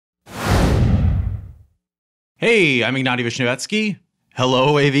Hey, I'm Ignatiy Vishnevetsky.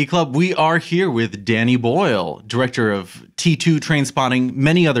 Hello, AV Club. We are here with Danny Boyle, director of T2, Trainspotting,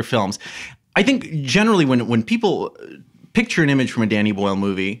 many other films. I think generally when people picture an image from a Danny Boyle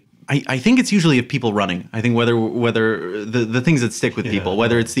movie, I think it's usually of people running. I think whether the things that stick with people,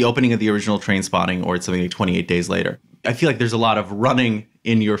 whether it's the opening of the original Trainspotting or it's something like 28 Days Later. I feel like there's a lot of running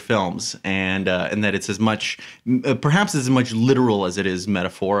in your films, and that it's as much, perhaps as much literal as it is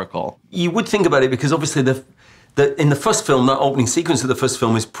metaphorical. You would think about it because obviously in the first film, that opening sequence of the first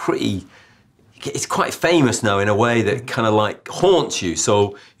film is it's quite famous now in a way that kind of like haunts you.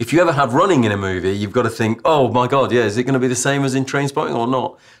 So if you ever have running in a movie, you've got to think, oh my God, yeah, is it going to be the same as in Trainspotting or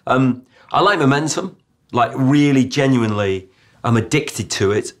not? I like momentum, like really genuinely, I'm addicted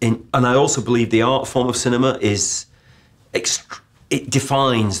to it. And I also believe the art form of cinema it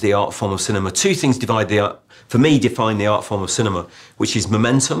defines the art form of cinema. Two things define the art form of cinema, which is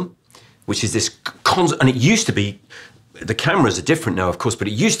momentum, which is this constant, and it used to be, the cameras are different now, of course, but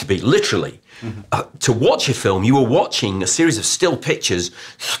it used to be literally, to watch a film, you were watching a series of still pictures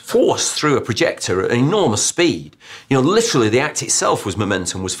forced through a projector at an enormous speed. You know, literally the act itself was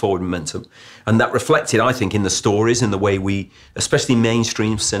momentum, was forward momentum. And that reflected, I think, in the stories, in the way we, especially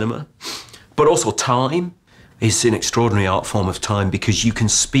mainstream cinema, but also time is an extraordinary art form of time because you can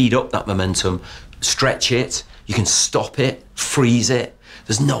speed up that momentum, stretch it, you can stop it, freeze it.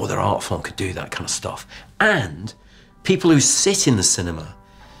 There's no other art form could do that kind of stuff. And people who sit in the cinema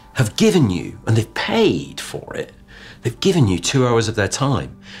have given you, and they've paid for it, they've given you 2 hours of their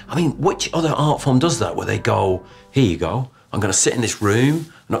time. I mean, which other art form does that, where they go, here you go, I'm gonna sit in this room,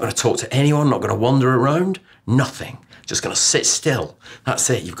 I'm not gonna talk to anyone, I'm not gonna wander around, nothing. Just gonna sit still. That's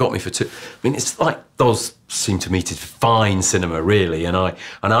it, you've got me for two. I mean, it's like, those seem to me to define cinema, really. And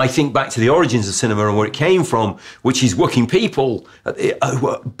I think back to the origins of cinema and where it came from, which is working people who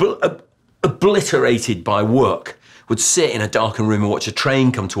were obliterated by work, would sit in a darkened room and watch a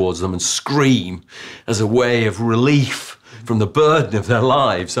train come towards them and scream as a way of relief from the burden of their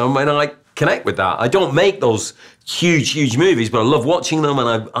lives. I mean, I connect with that. I don't make those huge, huge movies, but I love watching them,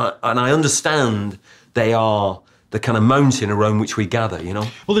 and I understand they are the kind of mountain around which we gather, you know?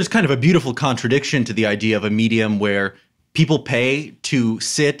 Well, there's kind of a beautiful contradiction to the idea of a medium where people pay to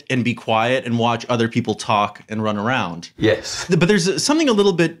sit and be quiet and watch other people talk and run around. Yes. But there's something a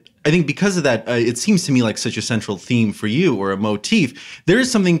little bit, I think because of that, it seems to me like such a central theme for you, or a motif. There is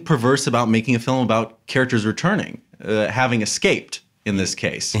something perverse about making a film about characters returning, having escaped in this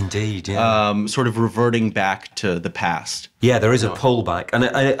case. Indeed, yeah. Sort of reverting back to the past. Yeah, there is a pullback, and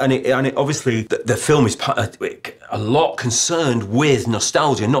it obviously the film is a lot concerned with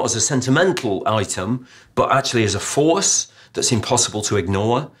nostalgia, not as a sentimental item, but actually as a force that's impossible to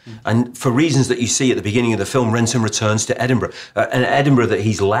ignore. And for reasons that you see at the beginning of the film, Renton returns to Edinburgh, an Edinburgh that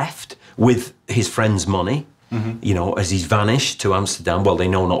he's left with his friend's money. You know, as he's vanished to Amsterdam. Well, they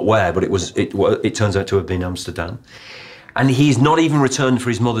know not where, but it turns out to have been Amsterdam. And he's not even returned for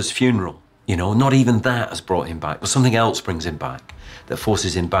his mother's funeral. You know, not even that has brought him back, but something else brings him back, that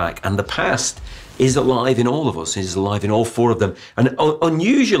forces him back. And the past is alive in all of us, is alive in all four of them. And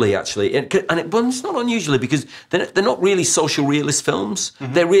unusually, actually, well, it's not unusually because they're not really social realist films.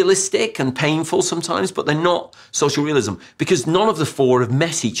 They're realistic and painful sometimes, but they're not social realism because none of the four have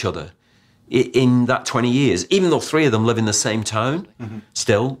met each other in that 20 years, even though three of them live in the same town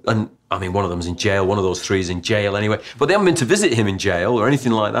still. And I mean, one of them's in jail, one of those three is in jail anyway, but they haven't been to visit him in jail or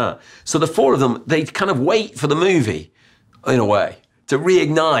anything like that. So the four of them, they kind of wait for the movie, in a way, to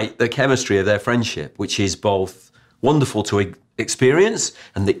reignite the chemistry of their friendship, which is both wonderful to experience,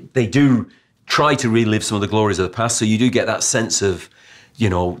 and they do try to relive some of the glories of the past, so you do get that sense of, you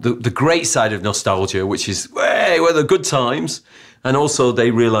know, the great side of nostalgia, which is, hey, well, the good times. And also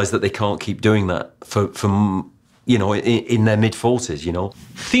they realise that they can't keep doing that for you know, in their mid-40s, you know.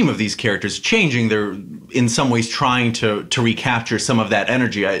 Theme of these characters changing, they're in some ways trying to recapture some of that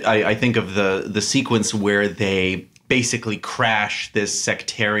energy. I think of the sequence where they basically crash this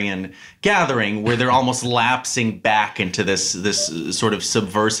sectarian gathering where they're almost lapsing back into this sort of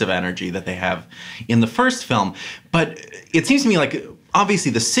subversive energy that they have in the first film. But it seems to me like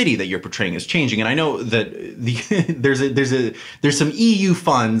obviously the city that you're portraying is changing, and I know that there's some EU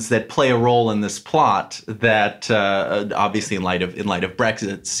funds that play a role in this plot that obviously in light of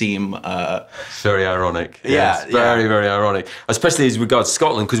Brexit seem very ironic. Yeah, yes, very ironic, especially as regards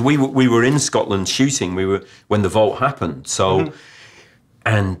Scotland, because we were in Scotland shooting. We were when the vote happened, so.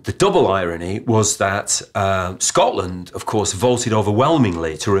 And the double irony was that Scotland, of course, voted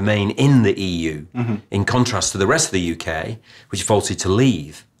overwhelmingly to remain in the EU, in contrast to the rest of the UK, which voted to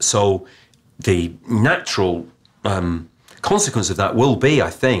leave. So the natural consequence of that will be,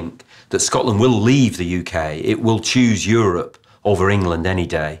 I think, that Scotland will leave the UK. It will choose Europe over England any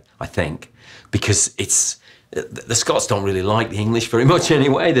day, I think, because the Scots don't really like the English very much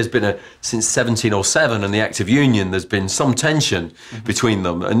anyway. There's been since 1707 and the Act of Union, there's been some tension between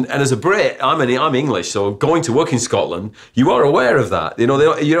them. And as a Brit, I'm English, so going to work in Scotland, you are aware of that. You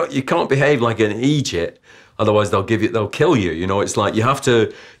know, you can't behave like an Egypt, otherwise they'll kill you. You know, it's like you have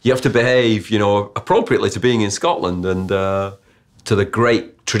to behave, you know, appropriately to being in Scotland and to the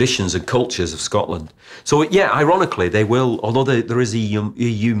great traditions and cultures of Scotland. So yeah, ironically, they will, although there is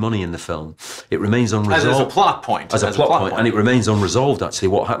EU money in the film, it remains unresolved. As a plot point. As a plot point, and it remains unresolved, actually,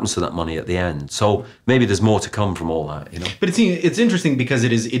 what happens to that money at the end. So maybe there's more to come from all that, you know. But it's interesting because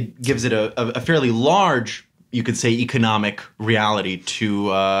it gives it a fairly large, you could say, economic reality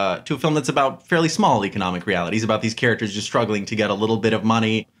to a film that's about fairly small economic realities, about these characters just struggling to get a little bit of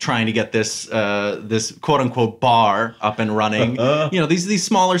money, trying to get this quote unquote bar up and running. You know, these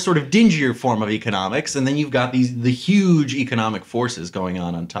smaller, sort of dingier form of economics, and then you've got the huge economic forces going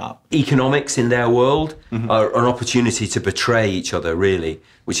on top. Economics in their world are an opportunity to betray each other, really,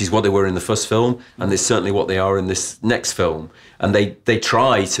 which is what they were in the first film, and it's certainly what they are in this next film. And they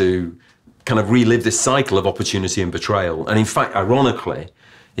try to kind of relive this cycle of opportunity and betrayal. And in fact, ironically,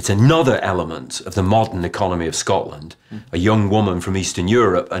 it's another element of the modern economy of Scotland. A young woman from Eastern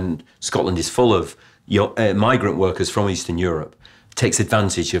Europe, and Scotland is full of migrant workers from Eastern Europe, takes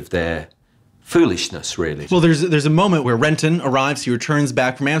advantage of their foolishness, really. Well, there's a moment where Renton arrives. He returns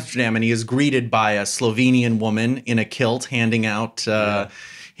back from Amsterdam, and he is greeted by a Slovenian woman in a kilt handing out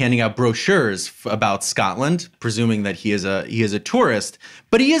brochures about Scotland, presuming that he is a tourist.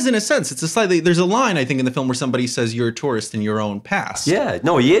 But he is, in a sense, there's a line, I think, in the film where somebody says you're a tourist in your own past. Yeah,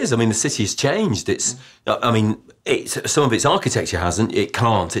 no, he is. I mean, the city has changed. Some of its architecture hasn't. It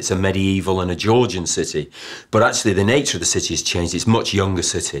can't. It's a medieval and a Georgian city. But actually, the nature of the city has changed. It's a much younger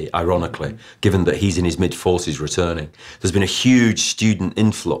city, ironically, given that he's in his mid-40s returning. There's been a huge student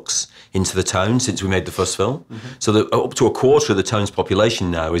influx into the town since we made the first film. So up to a quarter of the town's population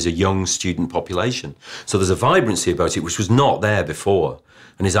now is a young student population. So there's a vibrancy about it which was not there before.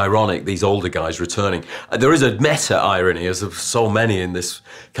 And it's ironic, these older guys returning. There is a meta-irony, as of so many in this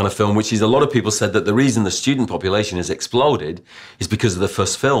kind of film, which is a lot of people said that the reason the student population has exploded is because of the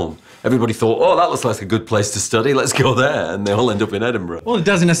first film. Everybody thought, oh, that looks like a good place to study, let's go there. And they all end up in Edinburgh. Well, it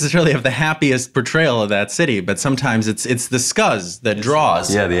doesn't necessarily have the happiest portrayal of that city, but sometimes it's the scuzz that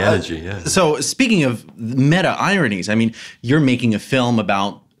draws. Yeah, the energy, yeah. So speaking of meta-ironies, I mean, you're making a film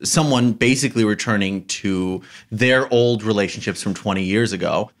about someone basically returning to their old relationships from 20 years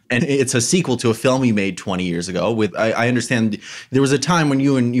ago. And it's a sequel to a film you made 20 years ago. I understand there was a time when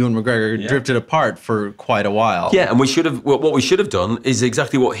you and McGregor drifted apart for quite a while. Yeah, and what we should have done is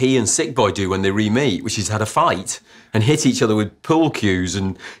exactly what he and Sick Boy do when they re-meet, which is had a fight and hit each other with pool cues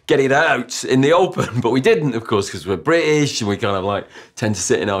and get it out in the open. But we didn't, of course, because we're British and we kind of like tend to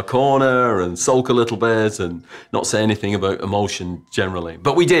sit in our corner and sulk a little bit and not say anything about emotion generally.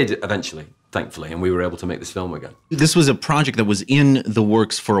 But we did eventually, thankfully, and we were able to make this film again. This was a project that was in the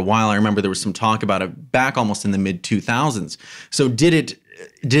works for a while. I remember there was some talk about it back almost in the mid-2000s. So did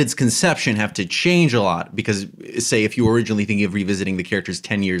its conception have to change a lot? Because, say, if you were originally thinking of revisiting the characters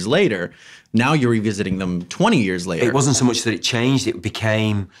 10 years later, now you're revisiting them 20 years later. It wasn't so much that it changed,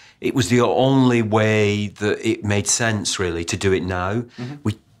 it was the only way that it made sense, really, to do it now.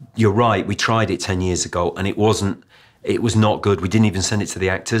 You're right, we tried it 10 years ago, and it was not good. We didn't even send it to the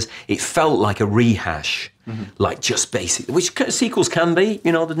actors. It felt like a rehash, like just basic, which sequels can be,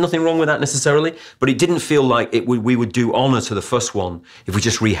 you know, there's nothing wrong with that necessarily, but it didn't feel like we would do honour to the first one if we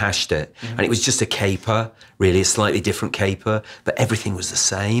just rehashed it. And it was just a caper, really, a slightly different caper, but everything was the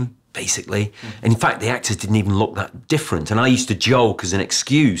same, basically. And in fact, the actors didn't even look that different. And I used to joke as an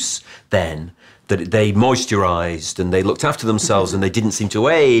excuse then that they moisturised and they looked after themselves and they didn't seem to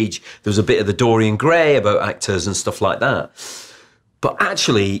age. There was a bit of the Dorian Gray about actors and stuff like that. But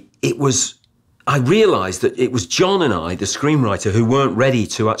actually, I realised that it was John and I, the screenwriter, who weren't ready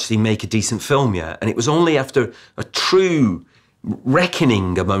to actually make a decent film yet. And it was only after a true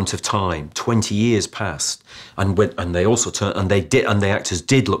reckoning amount of time, 20 years passed, and they also turned, and the actors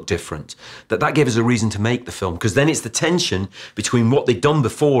did look different, that gave us a reason to make the film, because then it's the tension between what they'd done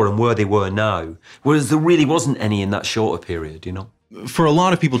before and where they were now, whereas there really wasn't any in that shorter period, you know. For a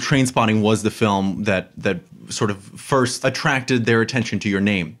lot of people, Trainspotting was the film that sort of first attracted their attention to your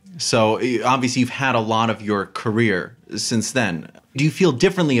name. So obviously you've had a lot of your career since then. Do you feel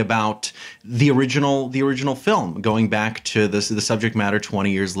differently about the original film, going back to the subject matter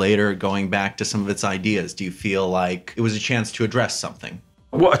 20 years later, going back to some of its ideas? Do you feel like it was a chance to address something?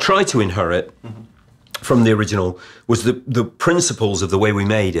 What I tried to inherit from the original was the principles of the way we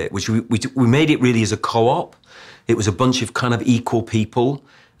made it, which we made it really as a co-op. It was a bunch of kind of equal people,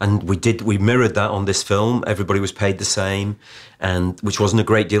 and we mirrored that on this film. Everybody was paid the same, and which wasn't a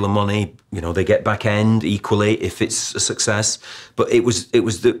great deal of money. You know, they get back end equally if it's a success. But it was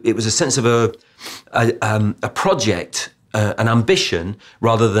a sense of a project, an ambition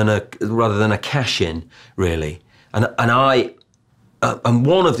rather than a cash in, really. And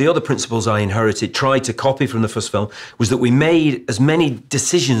one of the other principles I inherited, tried to copy from the first film, was that we made as many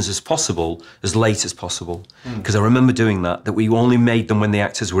decisions as possible as late as possible. Because I remember doing that we only made them when the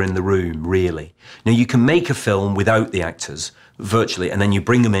actors were in the room, really. Now, you can make a film without the actors, virtually, and then you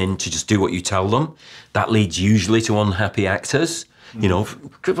bring them in to just do what you tell them. That leads usually to unhappy actors, you know,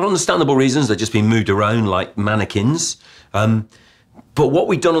 for understandable reasons. They're just being moved around like mannequins. But what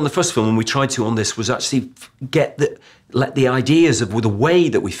we'd done on the first film, and we tried to on this, was actually let the ideas of the way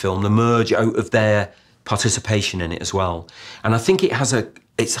that we film emerge out of their participation in it as well. And I think it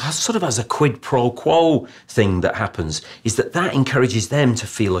sort of has a quid pro quo thing that happens, is that encourages them to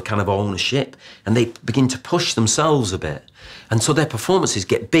feel a kind of ownership, and they begin to push themselves a bit. And so their performances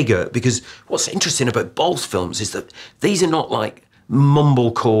get bigger, because what's interesting about both films is that these are not like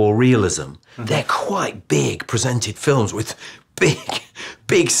mumblecore realism. They're quite big presented films with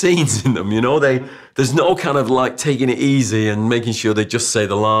big scenes in them, you know. There's no kind of like taking it easy and making sure they just say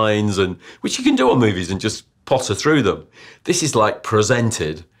the lines, and which you can do on movies and just potter through them. This is like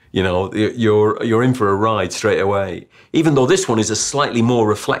presented, you know. You're in for a ride straight away. Even though this one is a slightly more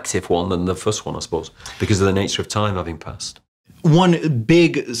reflective one than the first one, I suppose, because of the nature of time having passed. One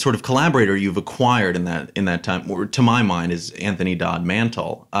big sort of collaborator you've acquired in that time, or to my mind, is Anthony Dodd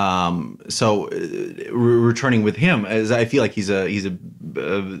Mantle. So returning with him, as I feel like there's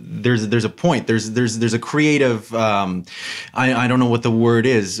a point, there's a creative, I don't know what the word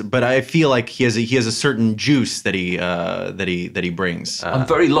is, but I feel like he has a certain juice that he brings. I'm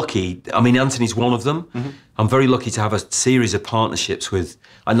very lucky. I mean, Anthony's one of them. I'm very lucky to have a series of partnerships with,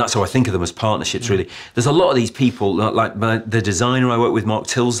 and that's how I think of them, as partnerships, really. There's a lot of these people, like the designer I work with, Mark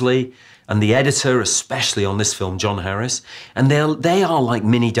Tilsley, and the editor, especially on this film, John Harris, and they are like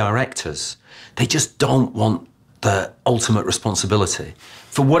mini directors. They just don't want the ultimate responsibility.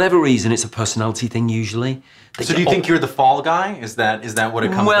 For whatever reason, it's a personality thing usually. So do you think you're the fall guy? Is that what it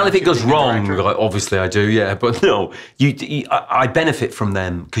comes down to? Well, if it goes wrong, obviously I do, yeah. But no, I benefit from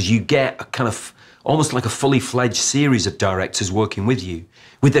them, because you get a kind of almost like a fully fledged series of directors working with you,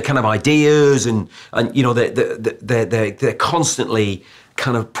 with their kind of ideas, and you know, they're constantly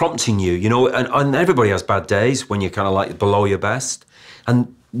kind of prompting you, you know, and everybody has bad days when you're kind of like below your best.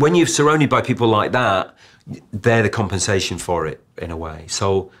 And when you're surrounded by people like that, they're the compensation for it, in a way.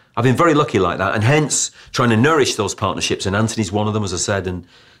 So I've been very lucky like that, and hence trying to nourish those partnerships. And Anthony's one of them, as I said, and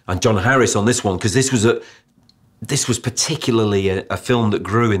John Harris on this one, because this was particularly a film that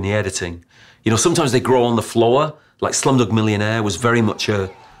grew in the editing. You know, sometimes they grow on the floor. Like Slumdog Millionaire was very much a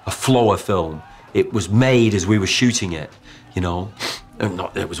floor film. It was made as we were shooting it, you know.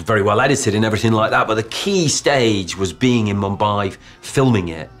 It was very well edited and everything like that, but the key stage was being in Mumbai, filming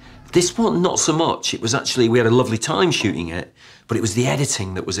it. This one, not so much. It was actually, we had a lovely time shooting it, but it was the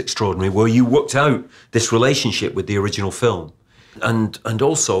editing that was extraordinary, where you worked out this relationship with the original film. And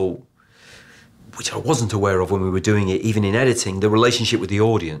also, which I wasn't aware of when we were doing it, even in editing, the relationship with the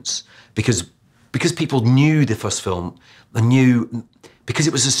audience. Because people knew the first film, and knew, because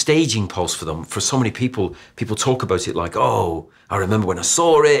it was a staging post for them. For so many people talk about it like, oh, I remember when I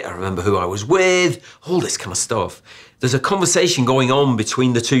saw it, I remember who I was with, all this kind of stuff. There's a conversation going on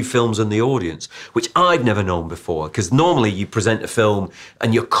between the two films and the audience, which I've never known before, because normally you present a film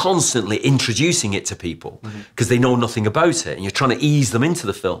and you're constantly introducing it to people because they know nothing about it, and you're trying to ease them into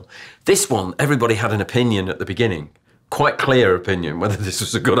the film. This one, everybody had an opinion at the beginning. Quite clear opinion, whether this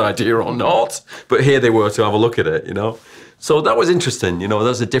was a good idea or not, but here they were to have a look at it, you know? So that was interesting, you know,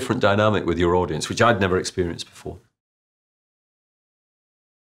 there's a different dynamic with your audience, which I'd never experienced before.